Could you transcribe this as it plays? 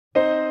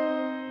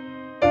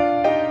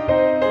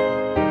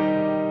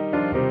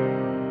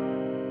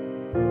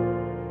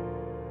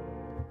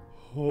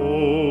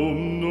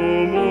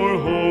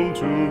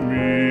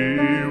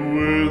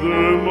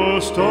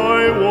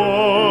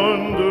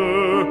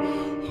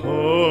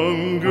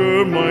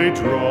my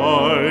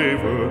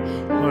driver,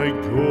 I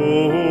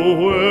go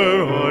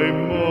where I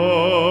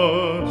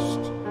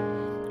must.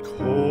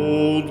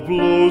 Cold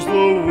blows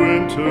the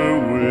winter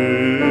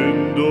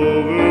wind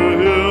over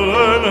hill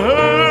and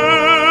heather.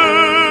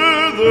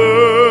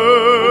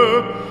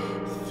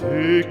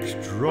 Thick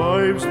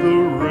drives the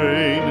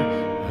rain,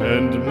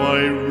 and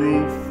my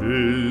roof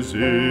is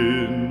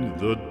in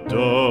the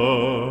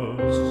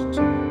dust.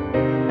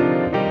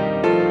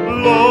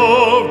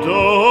 Loved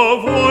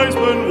of wise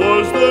men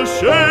was the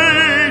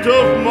shade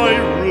of my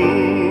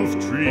roof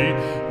tree.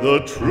 The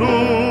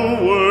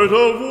true word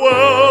of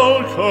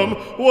welcome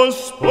was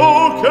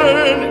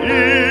spoken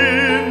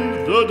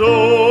in the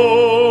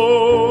door.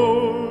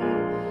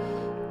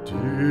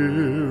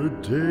 Dear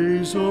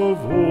days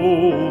of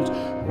old,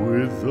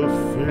 with the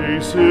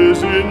faces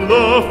in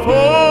the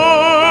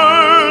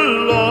firelight,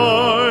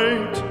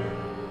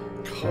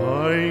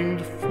 kind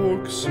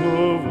folks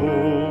of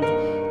old,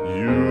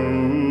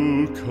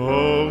 you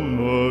come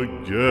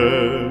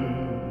again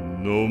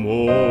no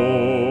more.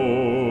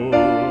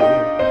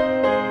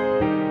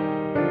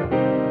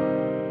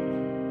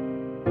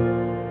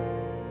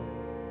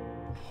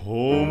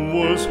 Home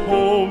was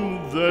home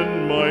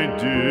then, my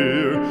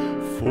dear,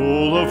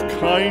 full of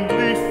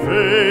kindly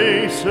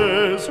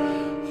faces.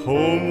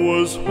 Home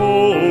was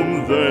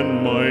home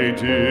then, my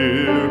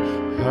dear,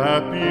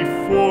 happy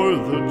for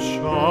the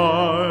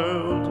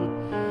child.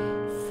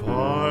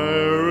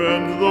 Fire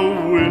and the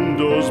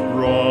windows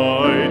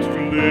bright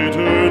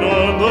glittered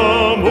on the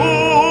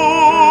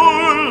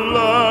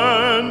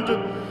moorland.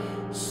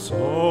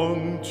 Song,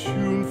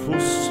 tuneful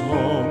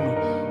song,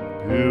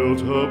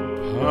 built a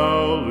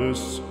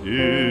palace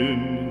in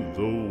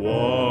the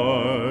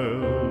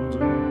wild.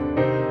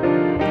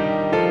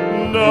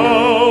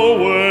 Now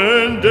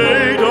when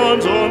day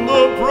dawns on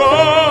the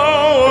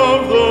brow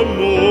of the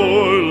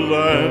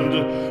moorland,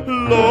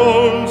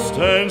 lone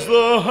stands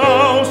the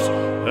house,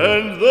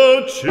 and the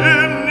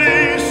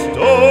chimney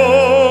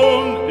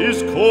stone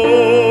is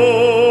cold.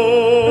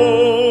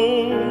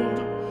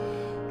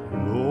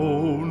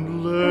 Lone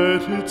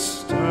let it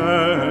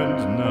stand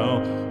now,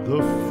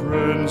 the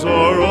friends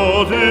are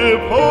all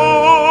departed.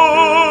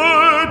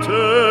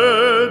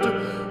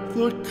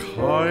 The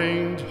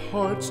kind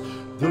hearts,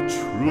 the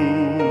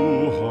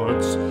true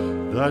hearts,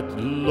 that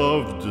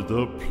loved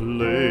the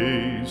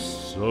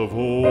place of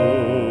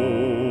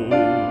old.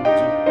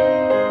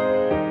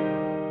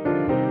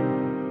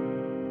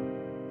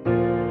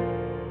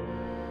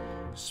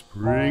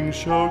 Spring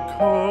shall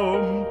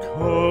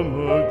come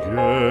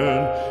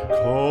again,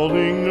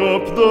 calling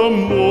up the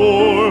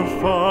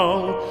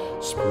moorfowl.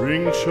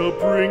 Spring shall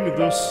bring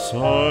the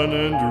sun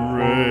and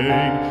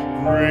rain,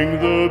 bring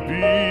the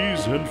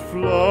bees and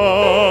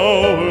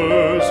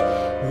flowers.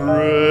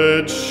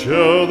 Red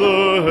shall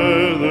the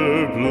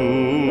heather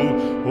bloom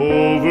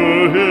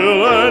over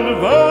hill and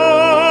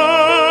valley.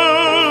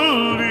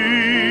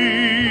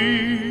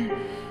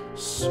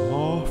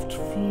 Soft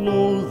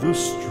flow the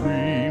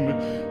stream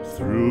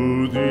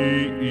through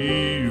the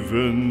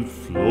even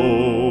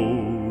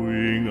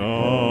flowing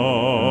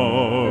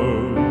hours.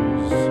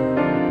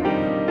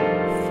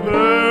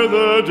 Fair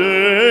the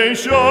day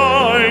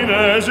shine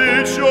as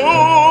it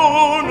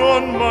shone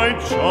on my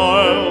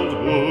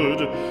childhood.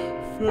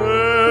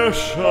 Fair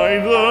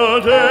shine the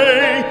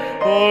day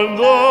on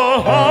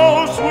the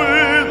house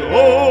with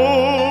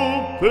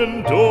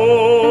open door.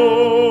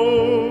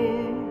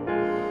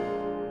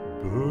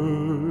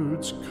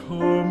 Birds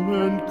come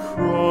and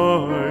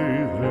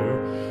cry there,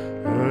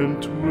 and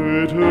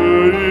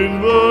twitter in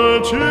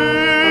the chimney.